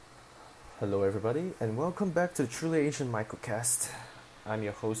Hello, everybody, and welcome back to the Truly Asian Microcast. I'm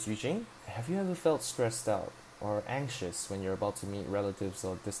your host, Eugene. Have you ever felt stressed out or anxious when you're about to meet relatives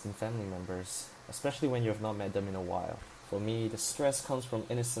or distant family members, especially when you have not met them in a while? For me, the stress comes from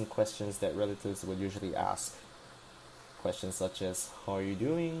innocent questions that relatives would usually ask. Questions such as, how are you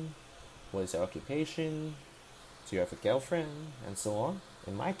doing? What is your occupation? Do you have a girlfriend? And so on.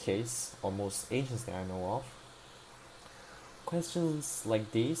 In my case, or most Asians that I know of, questions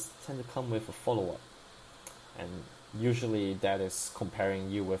like these tend to come with a follow-up, and usually that is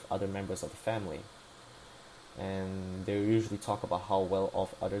comparing you with other members of the family. And they usually talk about how well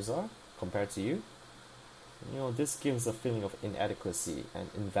off others are compared to you. This gives a feeling of inadequacy and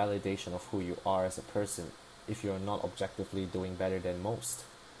invalidation of who you are as a person if you are not objectively doing better than most.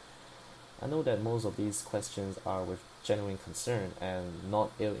 I know that most of these questions are with genuine concern and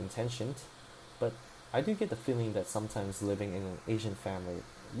not ill intentioned, but I do get the feeling that sometimes living in an Asian family,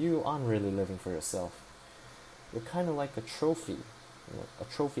 you aren't really living for yourself. You're kind of like a trophy, a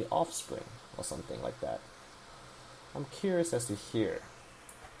trophy offspring or something like that. I'm curious as to hear,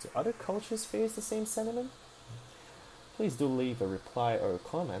 do other cultures face the same sentiment? Please do leave a reply or a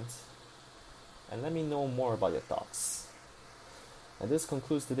comment and let me know more about your thoughts. And this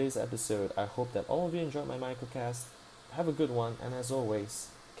concludes today's episode. I hope that all of you enjoyed my microcast. Have a good one, and as always,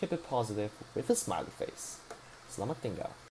 keep it positive with a smiley face. Selamat tinggal.